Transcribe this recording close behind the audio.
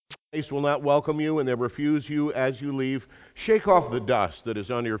Place will not welcome you, and they refuse you as you leave. Shake off the dust that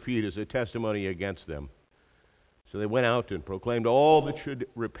is on your feet as a testimony against them. So they went out and proclaimed all that should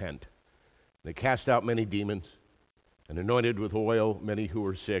repent. They cast out many demons and anointed with oil many who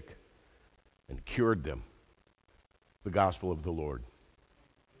were sick and cured them. The gospel of the Lord.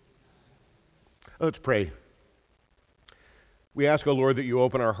 Let's pray. We ask, O Lord, that you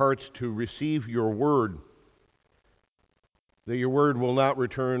open our hearts to receive your word, that your word will not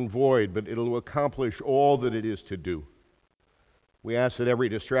return void, but it will accomplish all that it is to do. We ask that every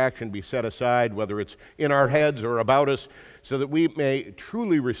distraction be set aside, whether it's in our heads or about us, so that we may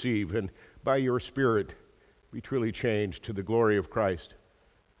truly receive and by your Spirit be truly changed to the glory of Christ.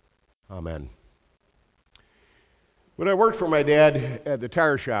 Amen. When I worked for my dad at the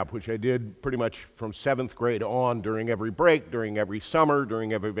tire shop, which I did pretty much from 7th grade on, during every break, during every summer,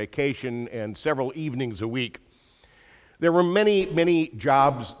 during every vacation, and several evenings a week, there were many, many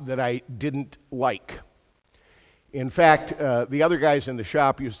jobs that I didn't like. In fact, the other guys in the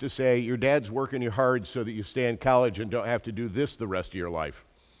shop used to say, your dad's working you hard so that you stay in college and don't have to do this the rest of your life.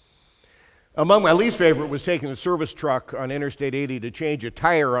 Among my least favorite was taking the service truck on Interstate 80 to change a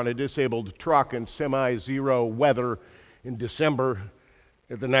tire on a disabled truck in semi-zero weather in December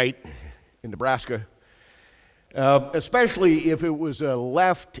at the night in Nebraska, especially if it was a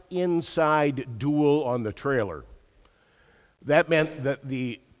left inside dual on the trailer. That meant that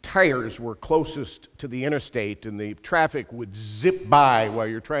the tires were closest to the interstate and the traffic would zip by while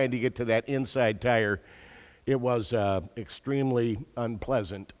you're trying to get to that inside tire. It was extremely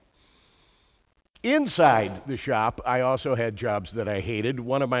unpleasant. Inside the shop, I also had jobs that I hated.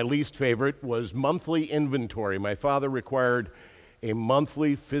 One of my least favorite was monthly inventory. My father required a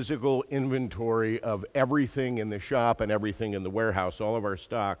monthly physical inventory of everything in the shop and everything in the warehouse, all of our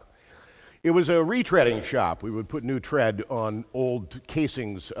stock. It was a retreading shop. We would put new tread on old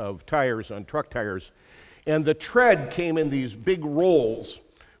casings of tires, on truck tires. And the tread came in these big rolls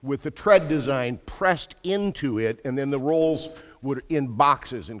with the tread design pressed into it, and then the rolls were in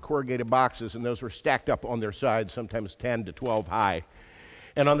boxes, in corrugated boxes, and those were stacked up on their sides, sometimes 10 to 12 high.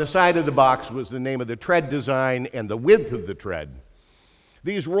 And on the side of the box was the name of the tread design and the width of the tread.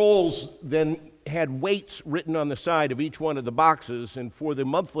 These rolls then had weights written on the side of each one of the boxes, and for the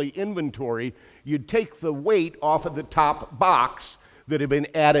monthly inventory, you'd take the weight off of the top box that had been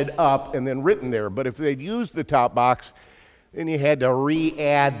added up and then written there. But if they'd used the top box, then you had to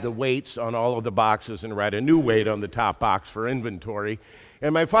re-add the weights on all of the boxes and write a new weight on the top box for inventory.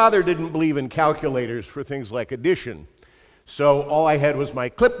 And my father didn't believe in calculators for things like addition. So all I had was my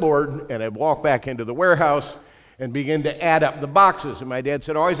clipboard, and I'd walk back into the warehouse and begin to add up the boxes. And my dad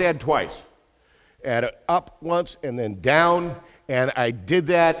said, always add twice. Add it up once and then down. And I did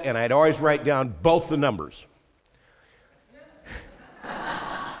that, and I'd always write down both the numbers.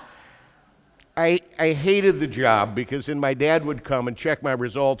 I hated the job because then my dad would come and check my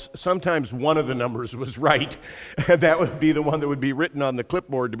results. Sometimes one of the numbers was right, and that would be the one that would be written on the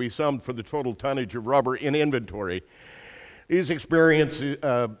clipboard to be summed for the total tonnage of rubber in inventory. These experiences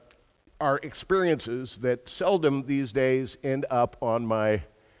are experiences that seldom these days end up on my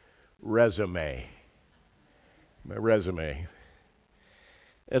resume. My resume.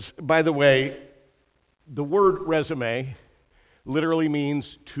 By the way, the word resume literally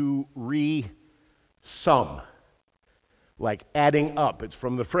means to re-sum, like adding up. It's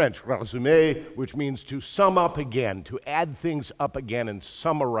from the French, résumé, which means to sum up again, to add things up again and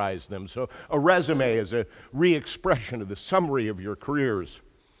summarize them. So a resume is a re-expression of the summary of your careers.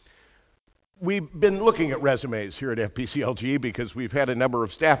 We've been looking at resumes here at FPCLG because we've had a number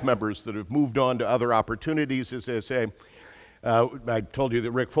of staff members that have moved on to other opportunities, as they say. I told you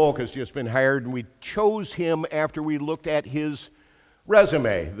that Rick Folk has just been hired, and we chose him after we looked at his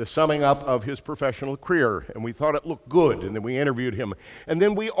resume, the summing up of his professional career, and we thought it looked good, and then we interviewed him. And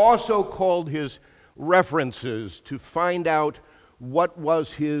then we also called his references to find out what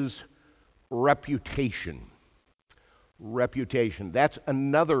was his reputation. Reputation. That's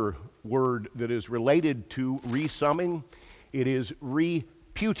another word that is related to resumming. It is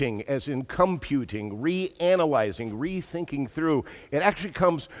reputing, as in computing, reanalyzing, rethinking through. It actually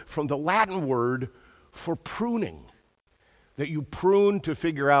comes from the Latin word for pruning, that you prune to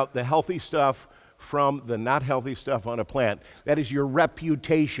figure out the healthy stuff from the not healthy stuff on a plant. That is your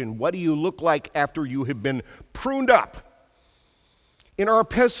reputation. What do you look like after you have been pruned up? In our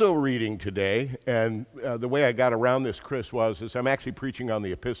epistle reading today, and the way I got around this, Chris, is I'm actually preaching on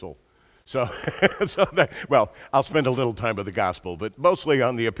the epistle. So, I'll spend a little time with the gospel, but mostly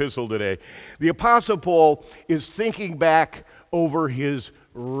on the epistle today. The Apostle Paul is thinking back over his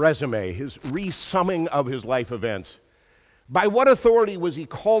resume, his resumming of his life events. By what authority was he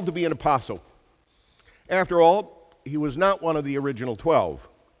called to be an apostle? After all, he was not one of the original 12.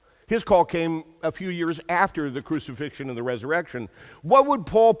 His call came a few years after the crucifixion and the resurrection. What would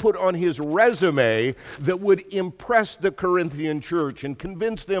Paul put on his resume that would impress the Corinthian church and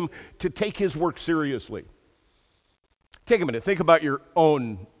convince them to take his work seriously? Take a minute. Think about your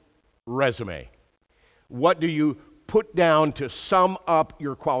own resume. What do you put down to sum up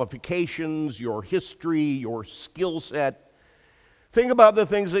your qualifications, your history, your skill set? Think about the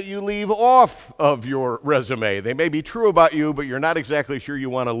things that you leave off of your resume. They may be true about you, but you're not exactly sure you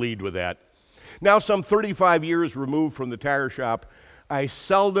want to lead with that. Now, some 35 years removed from the tire shop, I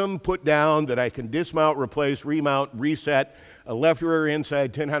seldom put down that I can dismount, replace, remount, reset a left rear inside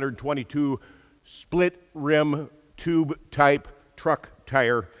 1022 split rim tube type truck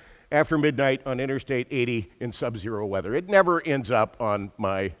tire after midnight on Interstate 80 in sub-zero weather. It never ends up on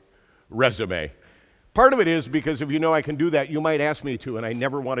my resume. Part of it is because if you know I can do that, you might ask me to, and I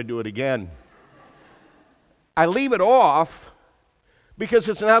never want to do it again. I leave it off because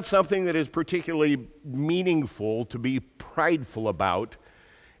it's not something that is particularly meaningful to be prideful about.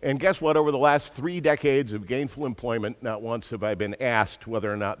 And guess what? Over the last 3 decades of gainful employment, not once have I been asked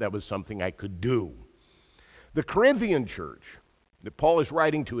whether or not that was something I could do. The Corinthian church that Paul is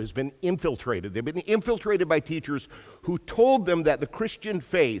writing to has been infiltrated. They've been infiltrated by teachers who told them that the Christian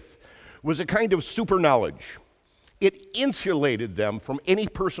faith was a kind of super knowledge. It insulated them from any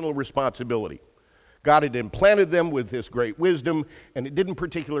personal responsibility. God had implanted them with this great wisdom, and it didn't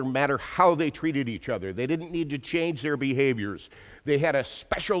particularly matter how they treated each other. They didn't need to change their behaviors. They had a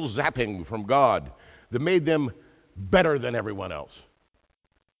special zapping from God that made them better than everyone else.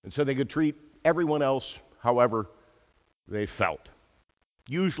 And so they could treat everyone else however they felt,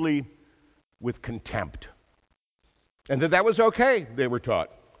 usually with contempt. And that was okay, they were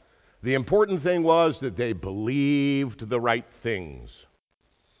taught. The important thing was that they believed the right things.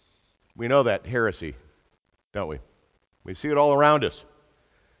 We know that heresy, don't we? We see it all around us.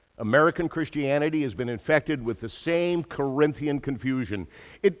 American Christianity has been infected with the same Corinthian confusion.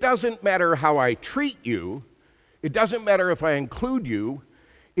 It doesn't matter how I treat you. It doesn't matter if I include you.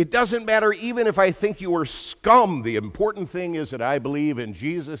 It doesn't matter even if I think you are scum. The important thing is that I believe in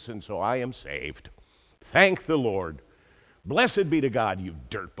Jesus, and so I am saved. Thank the Lord. Blessed be to God, you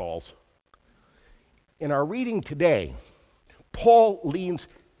dirtballs. In our reading today, Paul leans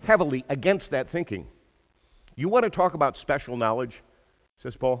heavily against that thinking. You want to talk about special knowledge,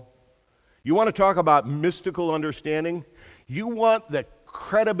 says Paul? You want to talk about mystical understanding? You want the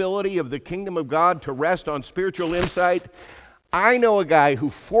credibility of the kingdom of God to rest on spiritual insight? I know a guy who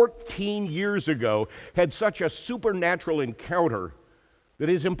 14 years ago had such a supernatural encounter that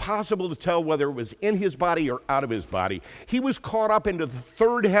it is impossible to tell whether it was in his body or out of his body. He was caught up into the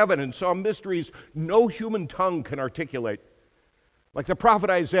third heaven and saw mysteries no human tongue can articulate. Like the prophet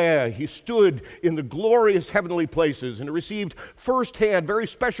Isaiah, he stood in the glorious heavenly places and received firsthand very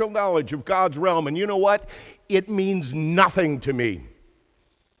special knowledge of God's realm. And you know what? It means nothing to me.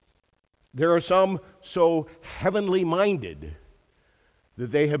 There are some so heavenly minded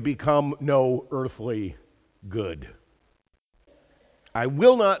that they have become no earthly good. I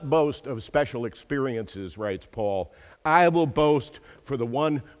will not boast of special experiences, writes Paul. I will boast for the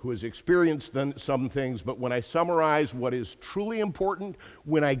one who has experienced some things, but when I summarize what is truly important,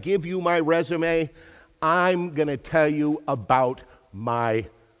 when I give you my resume, I'm going to tell you about my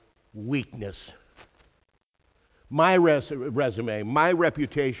weakness. My resume, my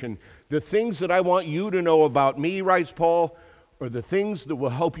reputation, the things that I want you to know about me, writes Paul, are the things that will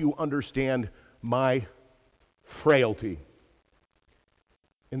help you understand my frailty.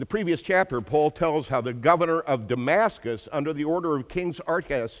 In the previous chapter, Paul tells how the governor of Damascus, under the order of King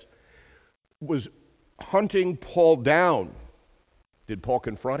Archelaus, was hunting Paul down. Did Paul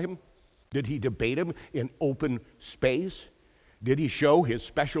confront him? Did he debate him in open space? Did he show his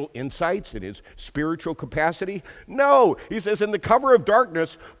special insights and his spiritual capacity? No. He says in the cover of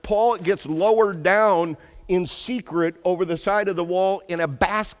darkness, Paul gets lowered down in secret over the side of the wall in a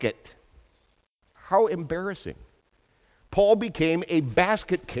basket. How embarrassing. Paul became a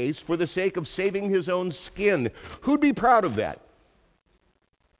basket case for the sake of saving his own skin. Who'd be proud of that?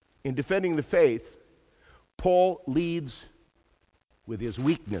 In defending the faith, Paul leads with his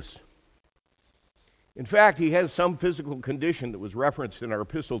weakness. In fact, he has some physical condition that was referenced in our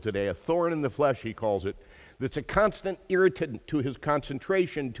epistle today, a thorn in the flesh, he calls it, that's a constant irritant to his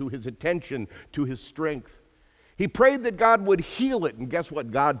concentration, to his attention, to his strength. He prayed that God would heal it, and guess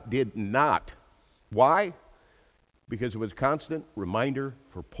what? God did not. Why? Because it was a constant reminder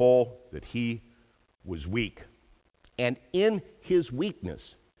for Paul that he was weak. And in his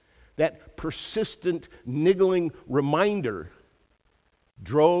weakness, that persistent, niggling reminder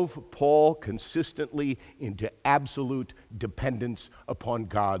drove Paul consistently into absolute dependence upon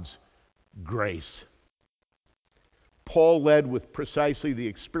God's grace. Paul led with precisely the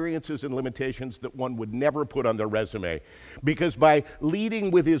experiences and limitations that one would never put on their resume, because by leading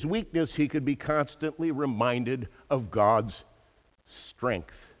with his weakness, he could be constantly reminded of God's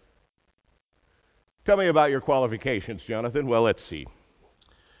strength. Tell me about your qualifications, Jonathan. Well, let's see.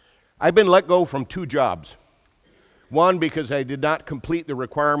 I've been let go from 2 jobs. One because I did not complete the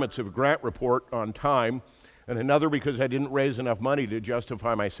requirements of a grant report on time, and another because I didn't raise enough money to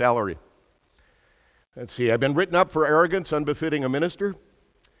justify my salary. Let's see, I've been written up for arrogance unbefitting a minister.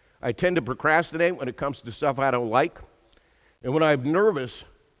 I tend to procrastinate when it comes to stuff I don't like. And when I'm nervous,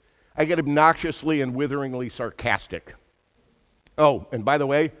 I get obnoxiously and witheringly sarcastic. Oh, and by the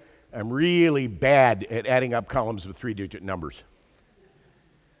way, I'm really bad at adding up columns with 3-digit numbers.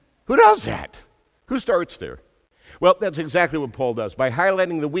 Who does that? Who starts there? Well, that's exactly what Paul does. By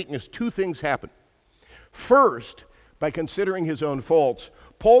highlighting the weakness, 2 things happen. First, by considering his own faults,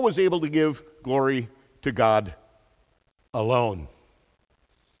 Paul was able to give glory to God alone.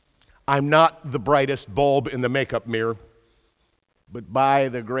 I'm not the brightest bulb in the makeup mirror, but by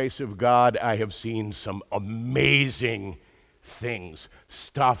the grace of God, I have seen some amazing things,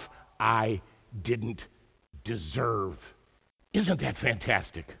 stuff I didn't deserve. Isn't that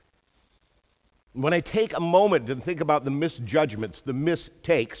fantastic? When I take a moment and think about the misjudgments, the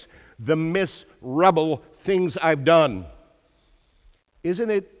mistakes, the misrebel things I've done,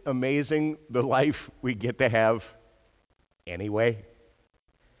 isn't it amazing the life we get to have anyway?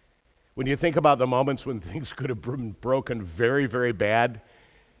 When you think about the moments when things could have been broken very, very bad,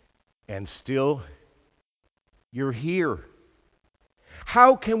 and still you're here.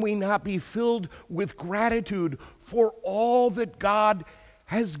 How can we not be filled with gratitude for all that God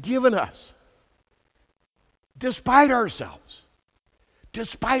has given us? Despite ourselves,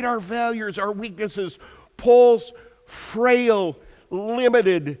 despite our failures, our weaknesses, Paul's frail,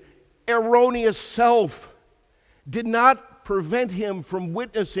 limited, erroneous self did not prevent him from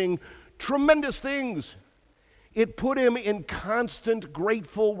witnessing tremendous things. It put him in constant,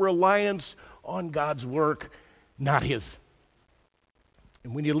 grateful reliance on God's work, not his.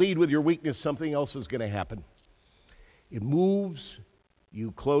 And when you lead with your weakness, something else is going to happen. It moves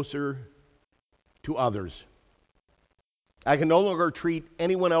you closer to others. I can no longer treat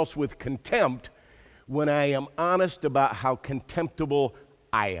anyone else with contempt when I am honest about how contemptible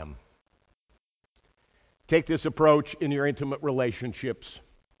I am. Take this approach in your intimate relationships.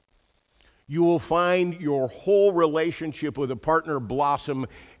 You will find your whole relationship with a partner blossom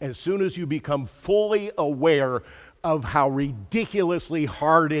as soon as you become fully aware of how ridiculously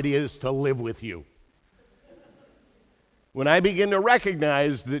hard it is to live with you. When I begin to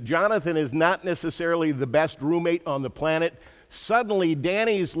recognize that Jonathan is not necessarily the best roommate on the planet, suddenly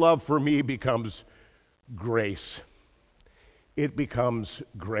Danny's love for me becomes grace. It becomes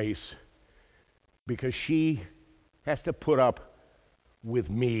grace because she has to put up with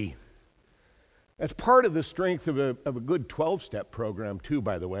me. That's part of the strength of a good 12-step program too,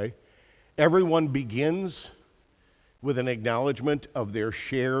 by the way. Everyone begins with an acknowledgement of their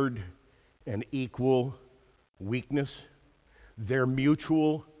shared and equal weakness, their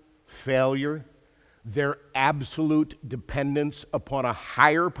mutual failure, their absolute dependence upon a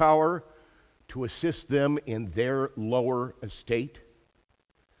higher power to assist them in their lower estate.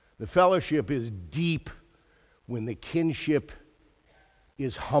 The fellowship is deep when the kinship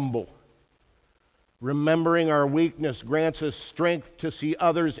is humble. Remembering our weakness grants us strength to see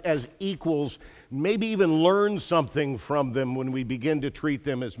others as equals, maybe even learn something from them when we begin to treat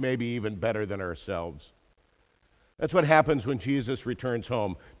them as maybe even better than ourselves. That's what happens when Jesus returns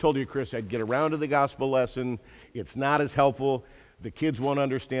home. Told you, Chris, I'd get around to the gospel lesson. It's not as helpful. The kids won't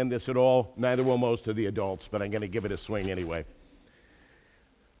understand this at all. Neither will most of the adults, but I'm going to give it a swing anyway.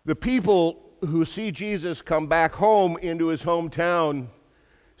 The people who see Jesus come back home into his hometown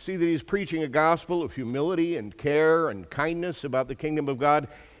see that he's preaching a gospel of humility and care and kindness about the kingdom of God,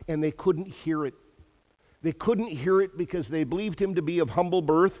 and they couldn't hear it. They couldn't hear it because they believed him to be of humble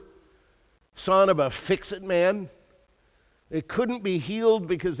birth, son of a fix-it man. They couldn't be healed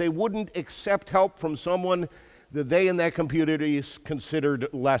because they wouldn't accept help from someone that they in that community considered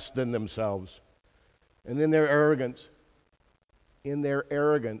less than themselves. And in their arrogance,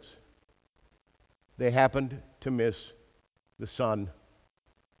 they happened to miss the Son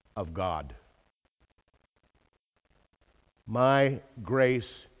of God. My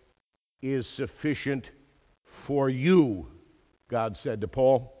grace is sufficient for you, God said to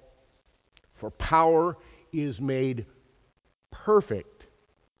Paul, for power is made perfect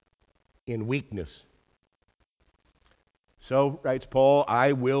in weakness. So, writes Paul,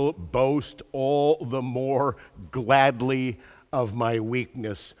 I will boast all the more gladly of my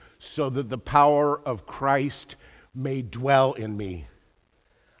weakness, so that the power of Christ may dwell in me.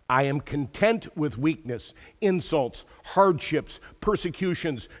 I am content with weakness, insults, hardships,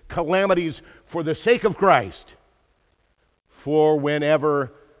 persecutions, calamities for the sake of Christ. For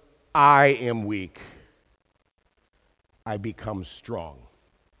whenever I am weak, I become strong.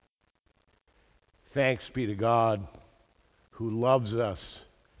 Thanks be to God who loves us,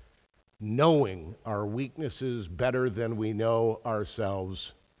 knowing our weaknesses better than we know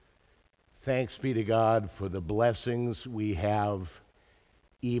ourselves. Thanks be to God for the blessings we have,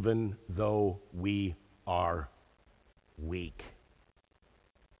 even though we are weak.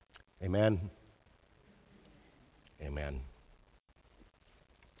 Amen. Amen.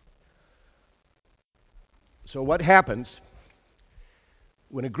 So what happens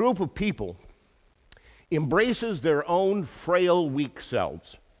when a group of people embraces their own frail, weak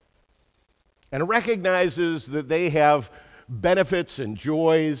selves and recognizes that they have benefits and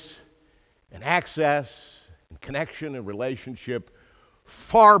joys and access and connection and relationship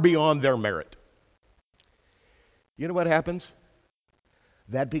far beyond their merit? You know what happens?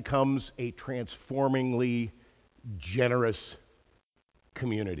 That becomes a transformingly generous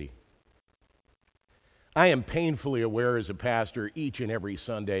community. I am painfully aware as a pastor each and every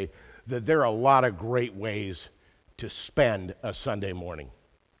Sunday that there are a lot of great ways to spend a Sunday morning.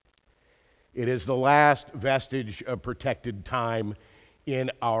 It is the last vestige of protected time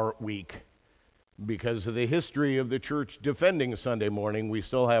in our week. Because of the history of the church defending Sunday morning, we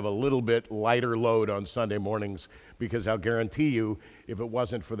still have a little bit lighter load on Sunday mornings, because I'll guarantee you, if it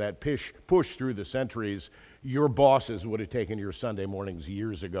wasn't for that push through the centuries, your bosses would have taken your Sunday mornings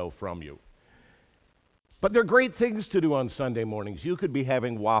years ago from you. But there are great things to do on Sunday mornings. You could be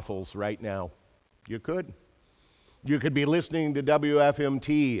having waffles right now. You could. You could be listening to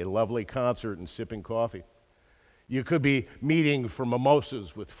WFMT, a lovely concert, and sipping coffee. You could be meeting for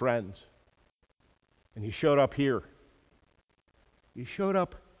mimosas with friends. And you showed up here. You showed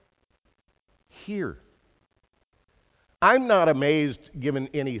up here. I'm not amazed, given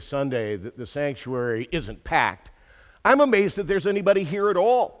any Sunday, that the sanctuary isn't packed. I'm amazed that there's anybody here at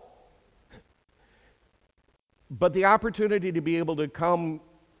all. But the opportunity to be able to come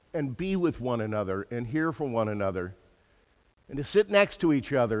and be with one another and hear from one another and to sit next to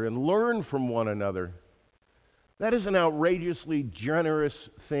each other and learn from one another, that is an outrageously generous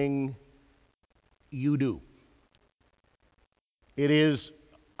thing you do. It is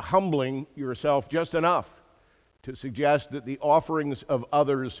humbling yourself just enough to suggest that the offerings of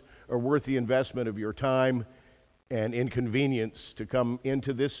others are worth the investment of your time and inconvenience to come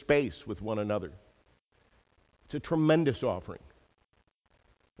into this space with one another. It's a tremendous offering.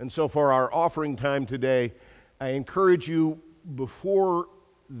 And so for our offering time today, I encourage you, before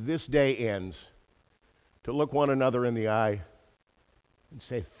this day ends, to look one another in the eye and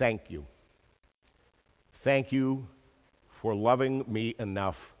say, thank you. Thank you for loving me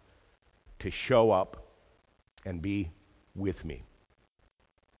enough to show up and be with me.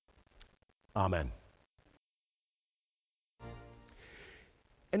 Amen.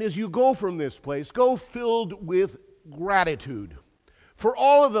 And as you go from this place, go filled with gratitude for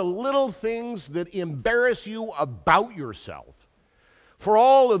all of the little things that embarrass you about yourself, for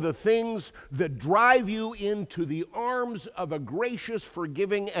all of the things that drive you into the arms of a gracious,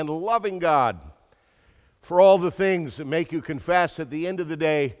 forgiving, and loving God, for all the things that make you confess at the end of the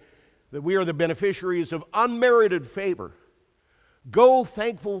day that we are the beneficiaries of unmerited favor. Go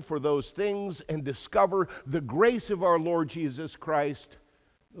thankful for those things and discover the grace of our Lord Jesus Christ,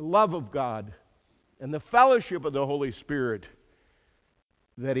 the love of God, and the fellowship of the Holy Spirit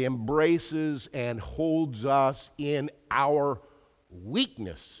that embraces and holds us in our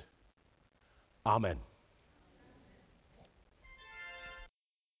weakness. Amen.